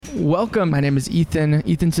Welcome. My name is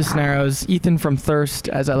Ethan Cisneros, Ethan from Thirst,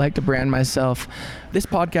 as I like to brand myself. This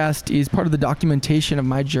podcast is part of the documentation of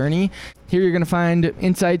my journey. Here you're going to find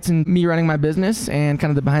insights in me running my business and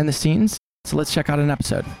kind of the behind the scenes. So let's check out an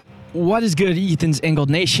episode. What is good, Ethan's Angled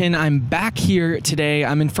Nation? I'm back here today.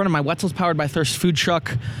 I'm in front of my Wetzel's Powered by Thirst food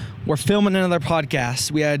truck. We're filming another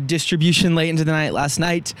podcast. We had distribution late into the night last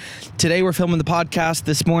night. Today we're filming the podcast.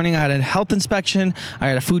 This morning I had a health inspection. I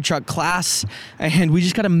had a food truck class. And we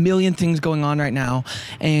just got a million things going on right now.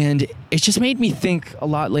 And it's just made me think a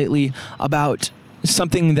lot lately about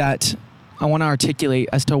something that I want to articulate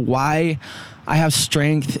as to why I have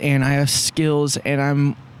strength and I have skills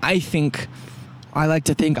and I like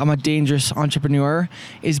to think I'm a dangerous entrepreneur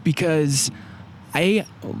is because I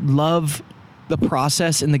love the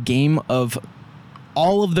process and the game of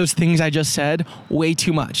all of those things I just said way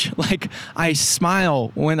too much. Like, I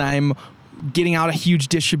smile when I'm getting out a huge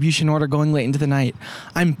distribution order going late into the night.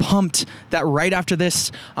 I'm pumped that right after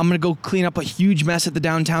this, I'm going to go clean up a huge mess at the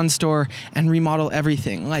downtown store and remodel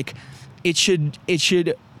everything. Like, it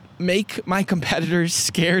should make my competitors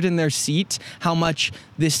scared in their seat how much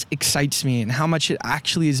this excites me and how much it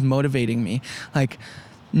actually is motivating me. Like,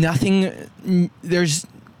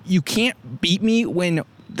 you can't beat me when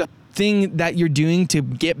the thing that you're doing to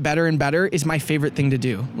get better and better is my favorite thing to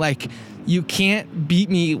do. Like, you can't beat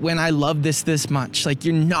me when I love this much. Like,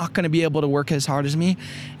 you're not going to be able to work as hard as me.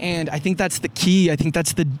 And I think that's the key. I think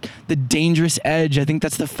that's the dangerous edge. I think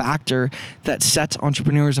that's the factor that sets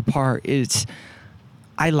entrepreneurs apart.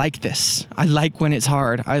 I like this. I like when it's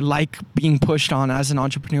hard. I like being pushed on as an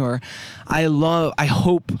entrepreneur. I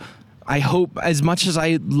hope as much as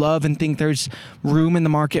I love and think there's room in the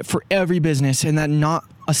market for every business and that not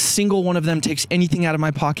a single one of them takes anything out of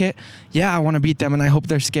my pocket, yeah, I want to beat them and I hope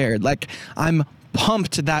they're scared. Like, I'm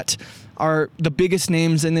pumped that the biggest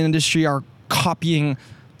names in the industry are copying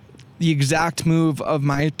the exact move of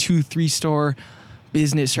my 2-3 store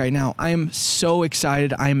business right now. I am so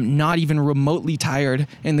excited. I'm not even remotely tired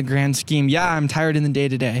in the grand scheme. Yeah, I'm tired in the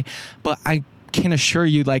day-to-day, but I can assure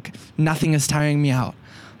you, like, nothing is tiring me out.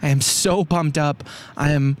 I am so pumped up.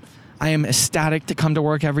 I am ecstatic to come to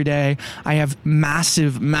work every day. I have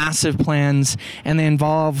massive plans, and they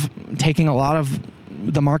involve taking a lot of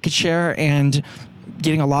the market share and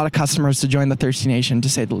getting a lot of customers to join the Thirsty Nation, to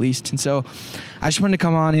say the least. And so I just wanted to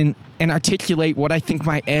come on and articulate what I think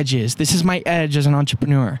my edge is. This is my edge as an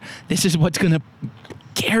entrepreneur. This is what's going to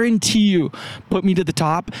guarantee you put me to the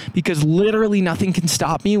top, because literally nothing can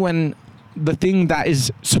stop me when the thing that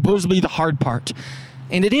is supposedly the hard part,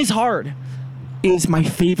 and it is hard, is my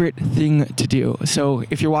favorite thing to do. So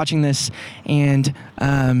if you're watching this and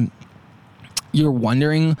you're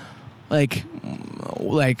wondering, like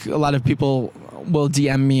a lot of people will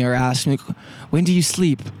DM me or ask me, when do you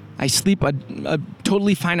sleep? I sleep a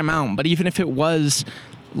totally fine amount, but even if it was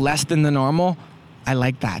less than the normal, I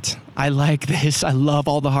like that. I like this. I love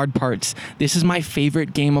all the hard parts. This is my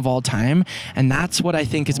favorite game of all time, and that's what I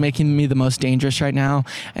think is making me the most dangerous right now,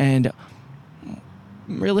 and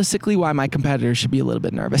realistically why my competitors should be a little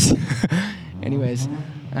bit nervous. Anyways,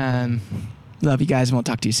 love you guys, and we'll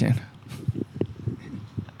talk to you soon.